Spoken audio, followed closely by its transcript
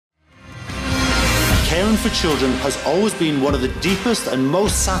caring for children has always been one of the deepest and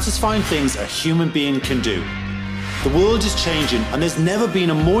most satisfying things a human being can do. The world is changing, and there's never been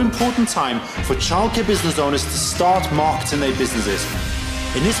a more important time for childcare business owners to start marketing their businesses.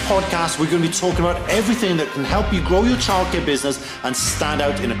 In this podcast, we're going to be talking about everything that can help you grow your childcare business and stand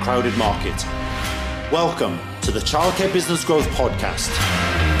out in a crowded market. Welcome to the Childcare Business Growth Podcast.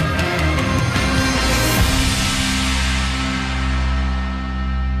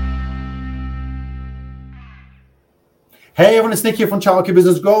 Hey everyone, it's Nick here from Childcare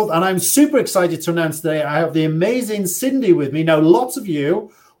Business Growth, and I'm super excited to announce today I have the amazing Cindy with me. Now, lots of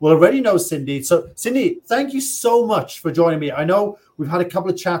you will already know Cindy. So, Cindy, thank you so much for joining me. I know we've had a couple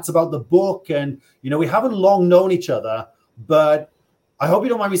of chats about the book, and we haven't long known each other, but I hope you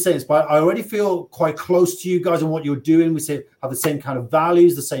don't mind me saying this, but I already feel quite close to you guys and what you're doing. We have the same kind of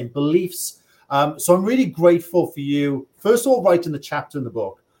values, the same beliefs. So I'm really grateful for you, first of all, writing the chapter in the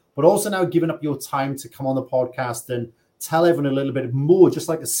book, but also now giving up your time to come on the podcast and tell everyone a little bit more, just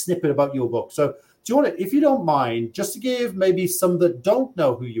like a snippet about your book. So do you want to, if you don't mind, just to give maybe some that don't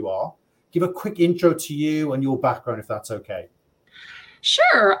know who you are, give a quick intro to you and your background, if that's okay.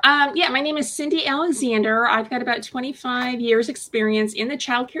 Sure. My name is Cindy Alexander. I've got about 25 years experience in the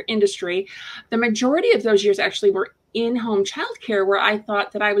childcare industry. The majority of those years actually were in-home childcare, where I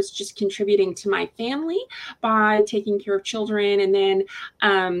thought that I was just contributing to my family by taking care of children. And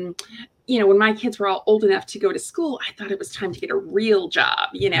then, when my kids were all old enough to go to school, I thought it was time to get a real job,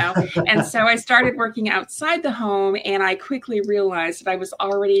 And so I started working outside the home, and I quickly realized that I was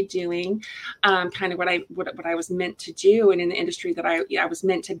already doing kind of what I was meant to do, and in the industry that I was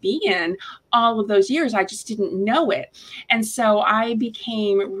meant to be in all of those years. I just didn't know it. And so I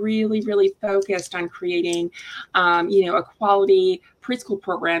became really, really focused on creating, a quality preschool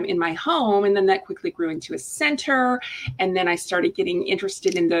program in my home. And then that quickly grew into a center. And then I started getting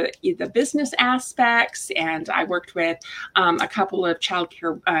interested in the business aspects. And I worked with a couple of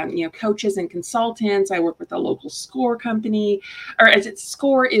childcare, coaches and consultants. I work with a local SCORE company,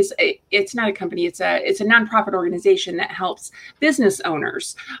 SCORE is it's not a company. It's a nonprofit organization that helps business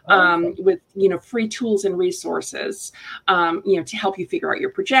owners with, free tools and resources, to help you figure out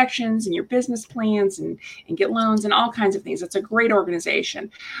your projections and your business plans and get loans and all kinds of things. It's a great organization.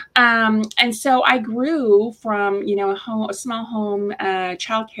 And so I grew from, a small home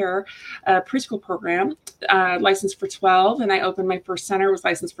childcare preschool program, licensed for 12, and I opened my first center, was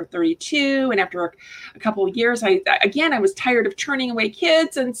licensed for 32. And after a couple of years, I was tired of churning away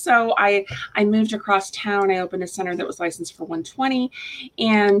kids. And so I moved across town. I opened a center that was licensed for 120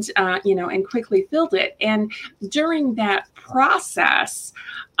 and quickly filled it. And during that process,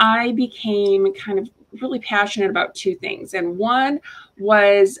 I became kind of really passionate about two things. And one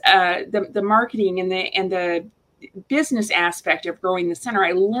was the marketing and the business aspect of growing the center.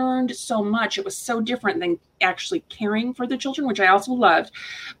 I learned so much. It was so different than actually caring for the children, which I also loved.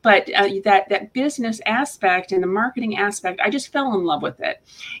 But that business aspect and the marketing aspect, I just fell in love with it.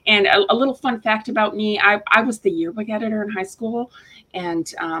 And a little fun fact about me, I was the yearbook editor in high school.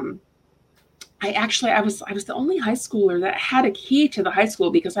 And I was the only high schooler that had a key to the high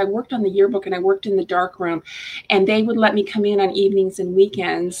school, because I worked on the yearbook and I worked in the dark room, and they would let me come in on evenings and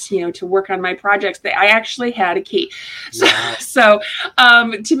weekends, to work on my projects. I actually had a key. Yeah. So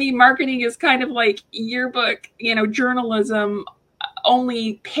to me, marketing is kind of like yearbook, journalism,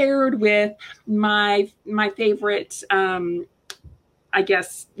 only paired with my favorite,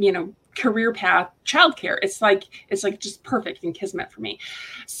 career path, childcare. It's like just perfect and kismet for me.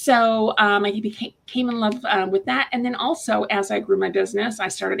 So I came in love with that. And then also, as I grew my business, I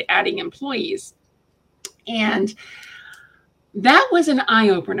started adding employees. And that was an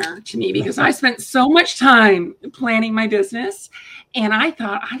eye-opener to me, because I spent so much time planning my business, and I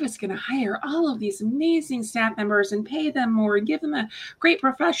thought I was going to hire all of these amazing staff members and pay them more, give them a great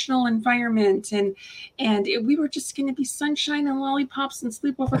professional environment, and we were just going to be sunshine and lollipops and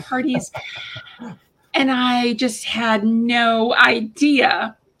sleepover parties. And I just had no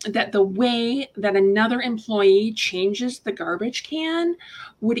idea that the way that another employee changes the garbage can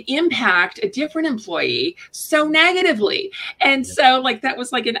would impact a different employee so negatively. And so that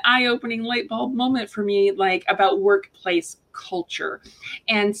was like an eye-opening light bulb moment for me, about workplace culture.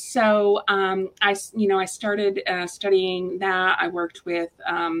 And so I started studying that. I worked with,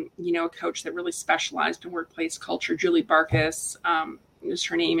 a coach that really specialized in workplace culture, Julie Barkus, is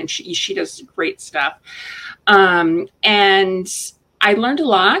her name, and she does great stuff. And I learned a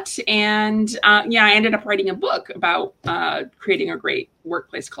lot, and I ended up writing a book about creating a great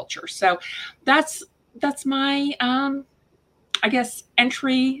workplace culture. So that's my I guess,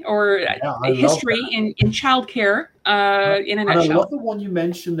 entry or history in childcare in a nutshell. And I love the one you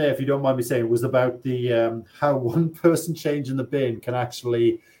mentioned there, if you don't mind me saying, was about the how one person changing the bin can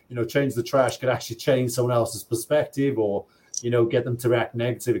actually, change the trash, can actually change someone else's perspective, or get them to react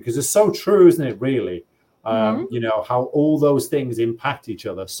negatively, because it's so true, isn't it, really? How all those things impact each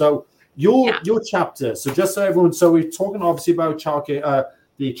other. So your chapter, so just so everyone, so we're talking obviously about childcare,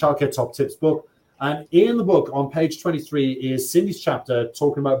 the Childcare Top Tips book, and in the book on page 23 is Cindy's chapter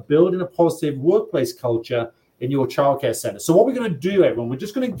talking about building a positive workplace culture in your childcare center. So what we're going to do, everyone, we're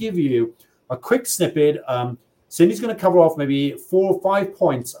just going to give you a quick snippet. Cindy's going to cover off maybe 4 or 5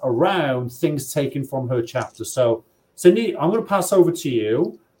 points around things taken from her chapter. So Cindy, I'm going to pass over to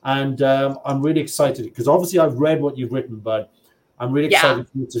you. And I'm really excited because obviously I've read what you've written, but I'm really excited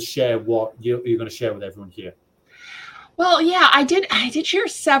for you to share what you're going to share with everyone here. Well, yeah, I did share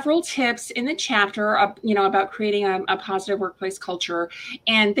several tips in the chapter, about creating a positive workplace culture,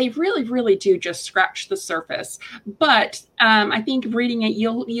 and they really, really do just scratch the surface. But I think reading it,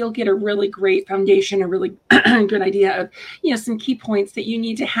 you'll get a really great foundation, a really good idea of some key points that you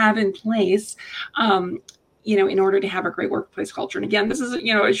need to have in place. In order to have a great workplace culture. And again, this is,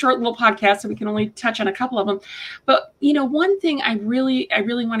 a short little podcast, so we can only touch on a couple of them. But, one thing I really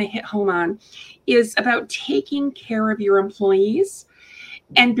want to hit home on is about taking care of your employees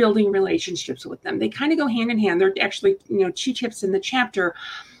and building relationships with them. They kind of go hand in hand. They're actually, 2 tips in the chapter.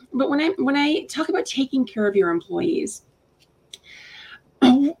 But when I talk about taking care of your employees,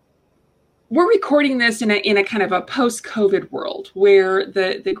 we're recording this in a kind of a post-COVID world where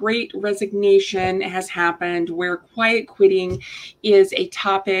the great resignation has happened, where quiet quitting is a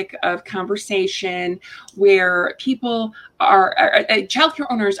topic of conversation, where people childcare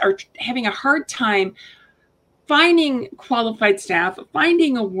owners are having a hard time finding qualified staff,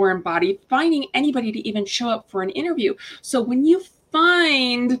 finding a warm body, finding anybody to even show up for an interview. So when you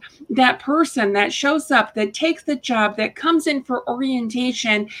find that person that shows up, that takes the job, that comes in for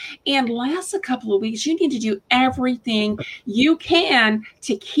orientation and lasts a couple of weeks, you need to do everything you can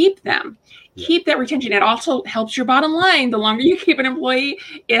to keep them. Keep that retention. It also helps your bottom line. The longer you keep an employee,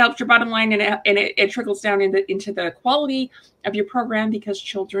 it helps your bottom line, and it trickles down into the quality of your program, because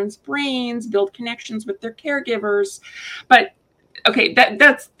children's brains build connections with their caregivers. But okay,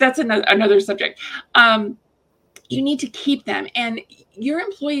 that's another subject. You need to keep them, and your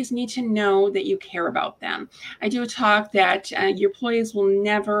employees need to know that you care about them. I do a talk that your employees will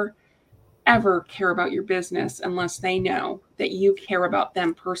never, ever care about your business unless they know that you care about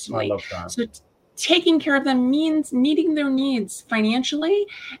them personally. I love that. So taking care of them means meeting their needs financially,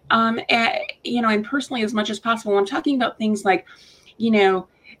 and personally as much as possible. I'm talking about things like,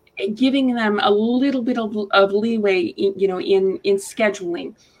 giving them a little bit of leeway, in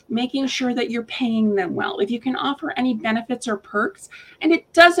scheduling, making sure that you're paying them well. If you can offer any benefits or perks, and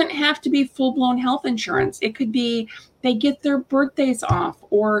it doesn't have to be full-blown health insurance. It could be they get their birthdays off,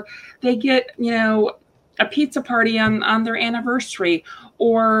 or they get, a pizza party on their anniversary,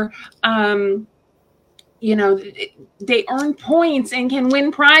 or, they earn points and can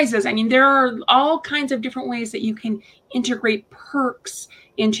win prizes. I mean, there are all kinds of different ways that you can integrate perks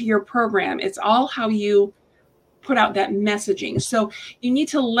into your program. It's all how you put out that messaging. So you need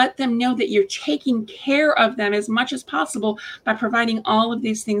to let them know that you're taking care of them as much as possible by providing all of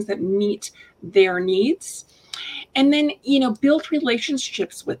these things that meet their needs. And then, build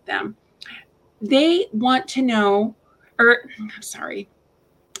relationships with them. They want to know,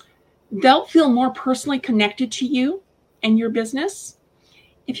 they'll feel more personally connected to you and your business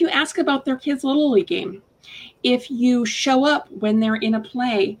if you ask about their kids' Little League game, if you show up when they're in a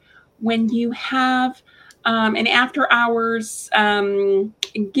play, when you have an after hours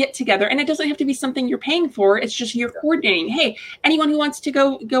get together. And it doesn't have to be something you're paying for. It's just you're coordinating. Hey, anyone who wants to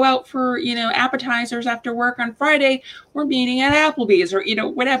go out for, appetizers after work on Friday, we're meeting at Applebee's, or,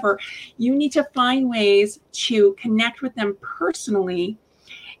 whatever. You need to find ways to connect with them personally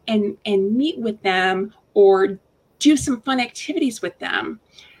and meet with them, or do some fun activities with them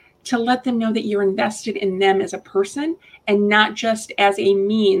to let them know that you're invested in them as a person and not just as a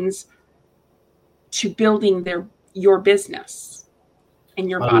means to building your business and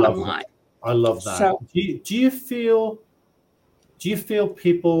your bottom line. I love that. So, do you feel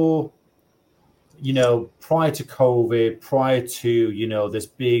people, prior to COVID, prior to, this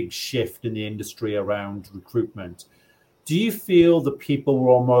big shift in the industry around recruitment, do you feel that people were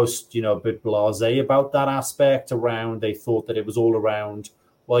almost, a bit blasé about that aspect around, they thought that it was all around,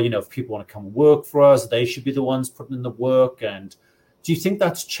 well, if people want to come work for us, they should be the ones putting in the work? And do you think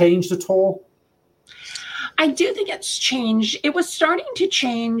that's changed at all? I do think it's changed. It was starting to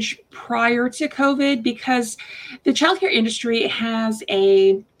change prior to COVID because the childcare industry has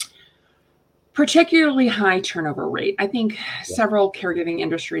a particularly high turnover rate. I think several caregiving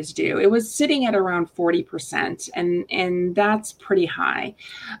industries do. It was sitting at around 40%, and that's pretty high.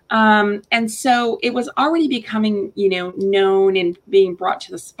 And so it was already becoming, known and being brought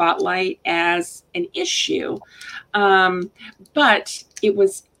to the spotlight as an issue. But it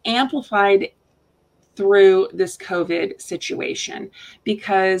was amplified through this COVID situation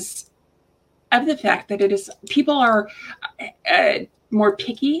because of the fact that people are more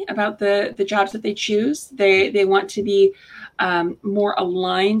picky about the jobs that they choose. They want to be more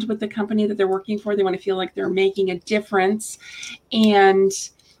aligned with the company that they're working for. They want to feel like they're making a difference. And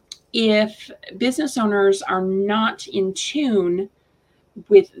if business owners are not in tune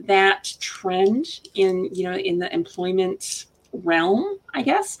with that trend in the employment realm, I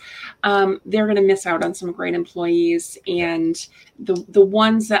guess, they're going to miss out on some great employees. And the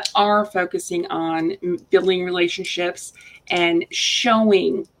ones that are focusing on building relationships and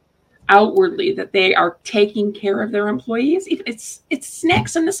showing outwardly that they are taking care of their employees. It's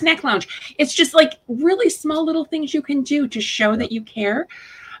snacks in the snack lounge. It's just like really small little things you can do to show that you care.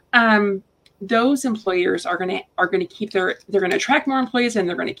 Those employers are going to keep they're going to attract more employees and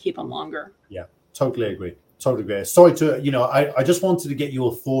they're going to keep them longer. Yeah, totally agree. Sorry to, I just wanted to get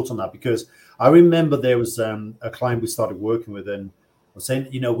your thoughts on that because I remember there was a client we started working with and was saying,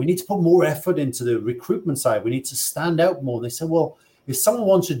 we need to put more effort into the recruitment side. We need to stand out more. And they said, well, if someone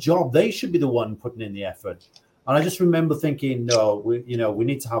wants a job, they should be the one putting in the effort. And I just remember thinking, no, we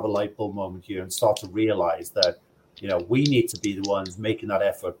need to have a light bulb moment here and start to realize that, we need to be the ones making that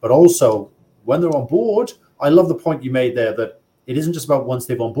effort. But also when they're on board, I love the point you made there that it isn't just about once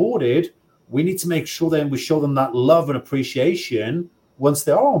they've onboarded, we need to make sure then we show them that love and appreciation once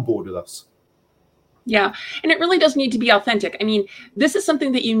they are on board with us. Yeah. And it really does need to be authentic. I mean, this is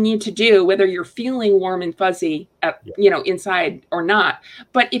something that you need to do, whether you're feeling warm and fuzzy, inside or not.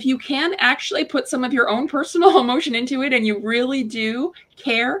 But if you can actually put some of your own personal emotion into it and you really do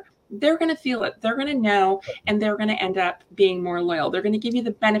care, they're going to feel it. They're going to know, and they're going to end up being more loyal. They're going to give you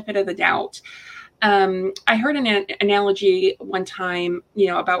the benefit of the doubt. I heard an analogy one time,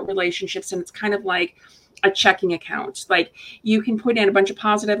 about relationships, and it's kind of like a checking account. Like you can put in a bunch of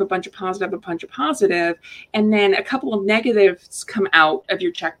positive, a bunch of positive, a bunch of positive, and then a couple of negatives come out of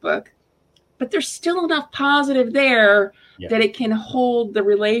your checkbook, but there's still enough positive there that it can hold the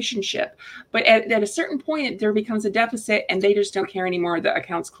relationship. But at a certain point, there becomes a deficit and they just don't care anymore. The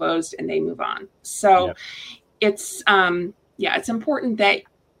account's closed and they move on. So it's important that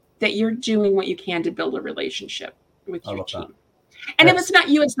you're doing what you can to build a relationship with your team. And if it's not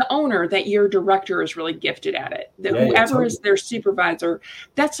you as the owner, that your director is really gifted at it. Whoever is their supervisor,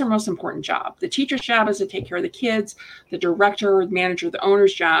 that's their most important job. The teacher's job is to take care of the kids. The director, the manager, the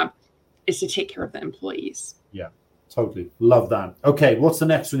owner's job is to take care of the employees. Yeah, totally. Love that. Okay, what's the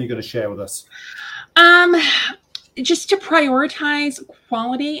next one you're going to share with us? Just to prioritize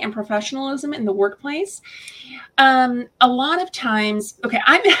quality and professionalism in the workplace. A lot of times,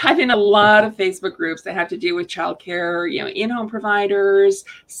 I'm in a lot of Facebook groups that have to do with childcare, in-home providers,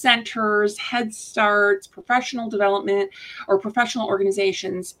 centers, Head Starts, professional development, or professional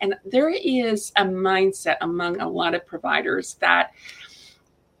organizations. And there is a mindset among a lot of providers that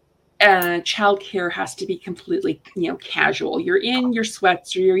childcare has to be completely, casual. You're in your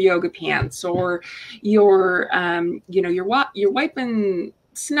sweats or your yoga pants, or you're wiping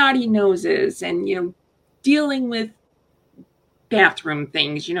snotty noses and, dealing with bathroom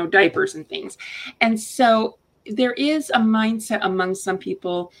things, diapers and things. And so there is a mindset among some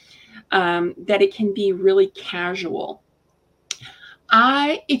people that it can be really casual.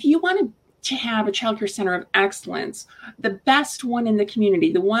 If you want to have a childcare center of excellence, the best one in the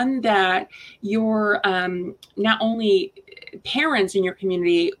community, the one that your not only parents in your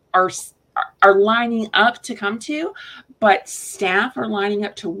community are lining up to come to, but staff are lining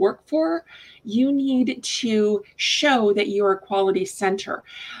up to work for, you need to show that you're a quality center.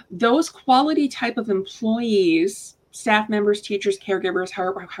 Those quality type of employees, staff members, teachers, caregivers,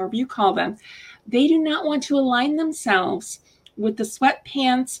 however you call them, they do not want to align themselves with the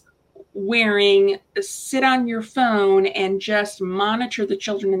sweatpants wearing, sit on your phone and just monitor the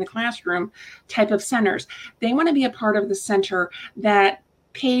children in the classroom type of centers. They want to be a part of the center that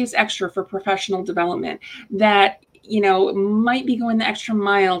pays extra for professional development, that might be going the extra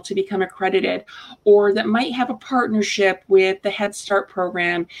mile to become accredited, or that might have a partnership with the Head Start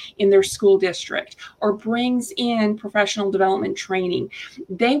program in their school district, or brings in professional development training.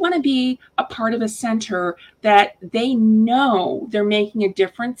 They want to be a part of a center that they know they're making a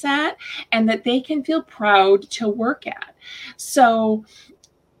difference at and that they can feel proud to work at. So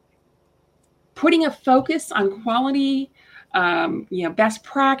putting a focus on quality, best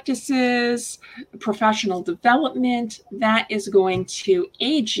practices, professional development, that is going to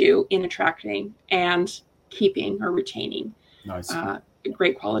aid you in attracting and keeping or retaining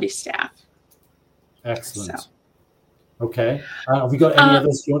great quality staff. Excellent. So. Okay. Have we got any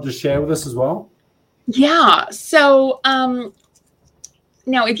others you want to share with us as well? Yeah. So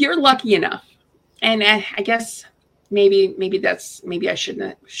now, if you're lucky enough, and I guess maybe I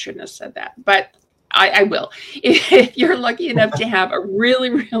shouldn't have said that, but I will. If you're lucky enough to have a really,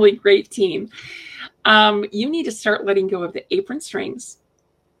 really great team, you need to start letting go of the apron strings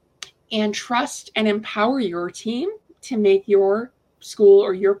and trust and empower your team to make your school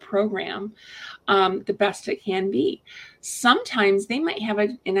or your program the best it can be. Sometimes they might have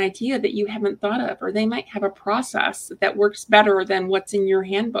an idea that you haven't thought of, or they might have a process that works better than what's in your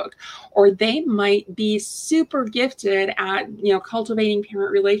handbook, or they might be super gifted at, cultivating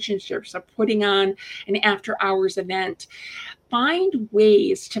parent relationships or putting on an after hours event. Find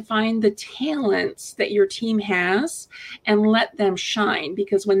ways to find the talents that your team has and let them shine,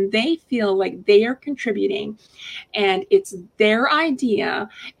 because when they feel like they are contributing and it's their idea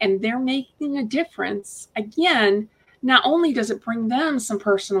and they're making a difference, again, not only does it bring them some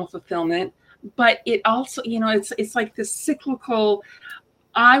personal fulfillment, but it also, it's like this cyclical,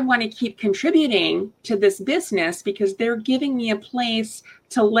 I want to keep contributing to this business because they're giving me a place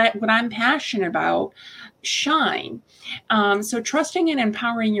to let what I'm passionate about shine. So trusting and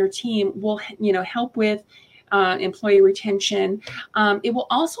empowering your team will, help with employee retention. It will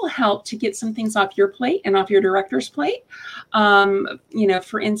also help to get some things off your plate and off your director's plate.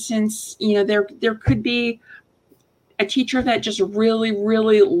 For instance, there could be a teacher that just really,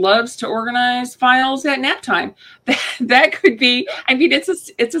 really loves to organize files at nap time. That could be,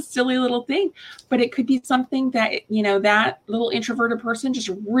 it's a silly little thing, but it could be something that, that little introverted person just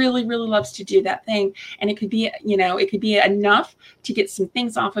really, really loves to do that thing. And it could be, enough to get some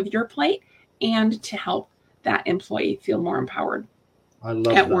things off of your plate and to help that employee feel more empowered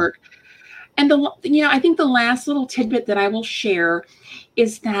at work. And I think the last little tidbit that I will share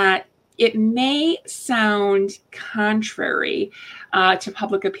is that it may sound contrary to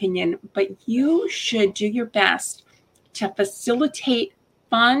public opinion, but you should do your best to facilitate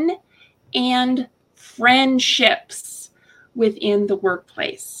fun and friendships within the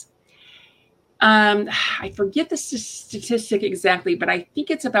workplace. I forget the statistic exactly, but I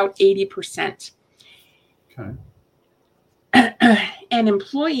think it's about 80%. Okay. An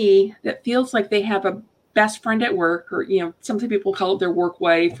employee that feels like they have a best friend at work, or, some people call it their work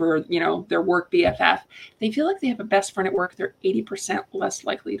wife or, their work BFF. They feel like they have a best friend at work, they're 80% less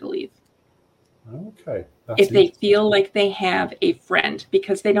likely to leave. Okay. If they feel like they have a friend,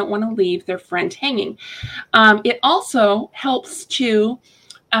 because they don't want to leave their friend hanging. It also helps to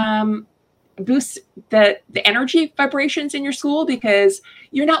boost the energy vibrations in your school, because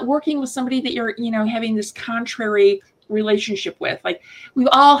you're not working with somebody that you're, having this contrary relationship with. Like, we've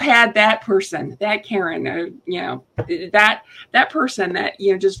all had that person, that Karen, that person that,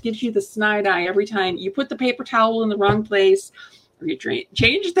 just gives you the snide eye every time you put the paper towel in the wrong place, or you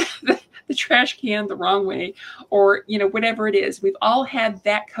change the trash can the wrong way, or, whatever it is. We've all had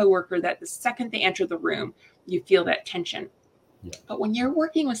that coworker that the second they enter the room, you feel that tension. Yeah. But when you're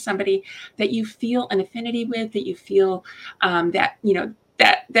working with somebody that you feel an affinity with, that you feel that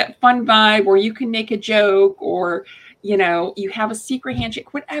fun vibe, where you can make a joke, or you have a secret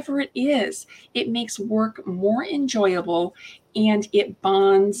handshake, whatever it is, it makes work more enjoyable, and it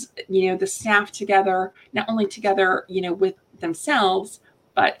bonds, the staff together, not only together, with themselves,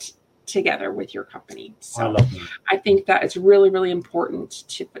 but together with your company. So I think that it's really, really important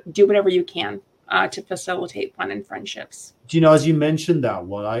to do whatever you can to facilitate fun and friendships. Do as you mentioned that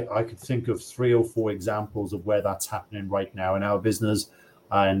one, I could think of 3 or 4 examples of where that's happening right now in our business.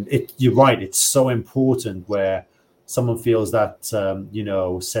 And you're right, it's so important where someone feels that,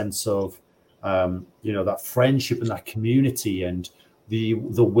 sense of, that friendship and that community, and the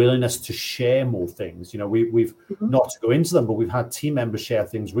willingness to share more things. We've not to go into them, but we've had team members share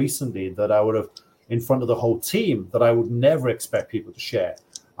things recently that I would have, in front of the whole team, that I would never expect people to share.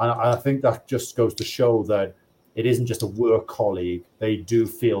 And I think that just goes to show that it isn't just a work colleague. They do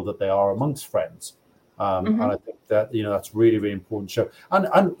feel that they are amongst friends. And I think that, that's really, really important.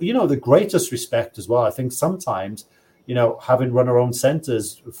 And the greatest respect as well. I think sometimes, having run our own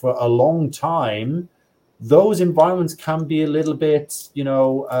centers for a long time, those environments can be a little bit,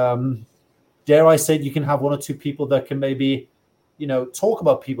 dare I say, you can have one or two people that can maybe, talk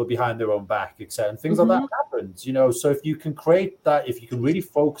about people behind their own back, etc. And things like that happens, So if you can create that, if you can really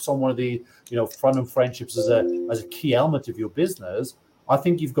focus on one of the, fun and friendships as a key element of your business, I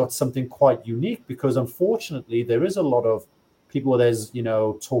think you've got something quite unique, because unfortunately there is a lot of people where there's,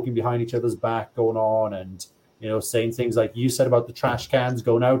 talking behind each other's back going on, and, saying things like you said about the trash cans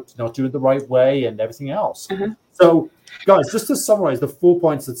going out, not doing it the right way and everything else. So guys, just to summarize the 4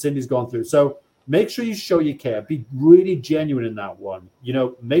 points that Cindy's gone through. So make sure you show you care, be really genuine in that one.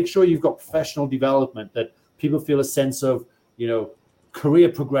 Make sure you've got professional development, that people feel a sense of, career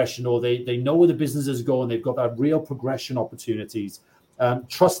progression, or they know where the business is going. They've got that real progression opportunities.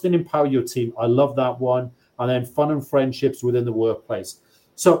 Trust and empower your team. I love that one. And then fun and friendships within the workplace.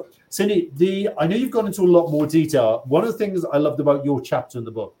 So Cindy, I know you've gone into a lot more detail. One of the things I loved about your chapter in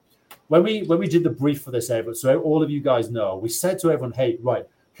the book, when we did the brief for this, Everett, so all of you guys know, we said to everyone, hey, right,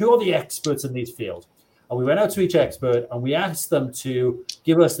 who are the experts in these fields? And we went out to each expert and we asked them to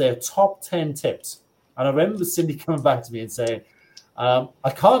give us their top 10 tips. And I remember Cindy coming back to me and saying,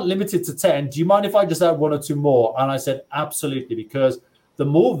 I can't limit it to 10. Do you mind if I just add one or two more? And I said, absolutely, because the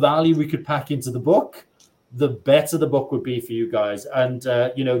more value we could pack into the book, the better the book would be for you guys. And,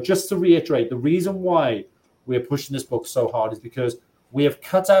 just to reiterate, the reason why we're pushing this book so hard is because we have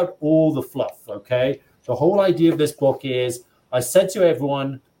cut out all the fluff, okay? The whole idea of this book is, I said to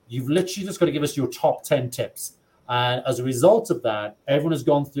everyone, you've literally just got to give us your top 10 tips. And as a result of that, everyone has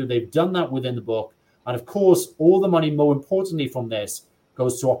gone through, they've done that within the book. And of course, all the money, more importantly from this,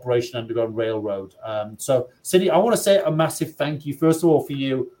 goes to Operation Underground Railroad. So Cindy, I want to say a massive thank you, first of all, for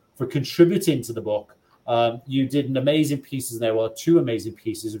you for contributing to the book. You did an amazing pieces there, well, 2 amazing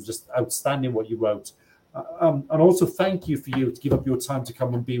pieces. It was just outstanding what you wrote. And also thank you for you to give up your time to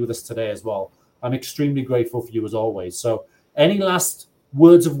come and be with us today as well. I'm extremely grateful for you as always. So any last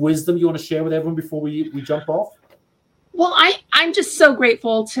words of wisdom you want to share with everyone before we jump off? Well, I'm just so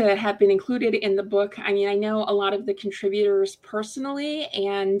grateful to have been included in the book. I mean, I know a lot of the contributors personally,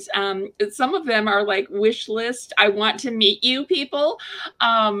 and some of them are like wish list, I want to meet you people.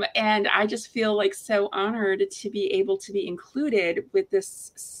 And I just feel like so honored to be able to be included with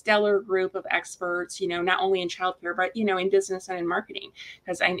this stellar group of experts, not only in childcare, but, in business and in marketing,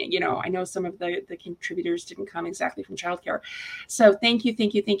 because I know some of the contributors didn't come exactly from childcare. So thank you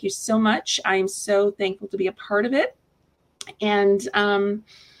so much. I'm so thankful to be a part of it. And I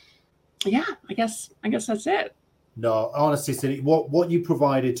guess that's it. No, honestly, Cindy, what you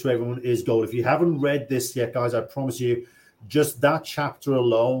provided to everyone is gold. If you haven't read this yet, guys, I promise you, just that chapter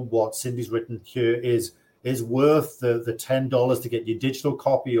alone, what Cindy's written here is worth the $10 to get your digital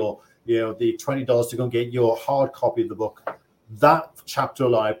copy, or the $20 to go and get your hard copy of the book. That chapter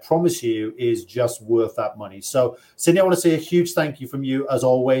alone, I promise you, is just worth that money. So, Cindy, I want to say a huge thank you from you as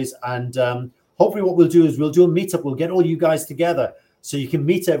always, and hopefully what we'll do is we'll do a meetup. We'll get all you guys together so you can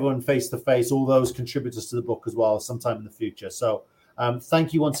meet everyone face to face, all those contributors to the book as well, sometime in the future. So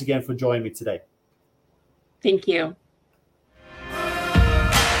thank you once again for joining me today. Thank you.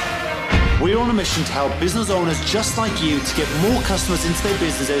 We're on a mission to help business owners just like you to get more customers into their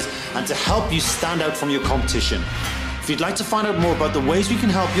businesses and to help you stand out from your competition. If you'd like to find out more about the ways we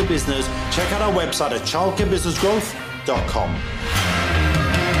can help your business, check out our website at childcarebusinessgrowth.com.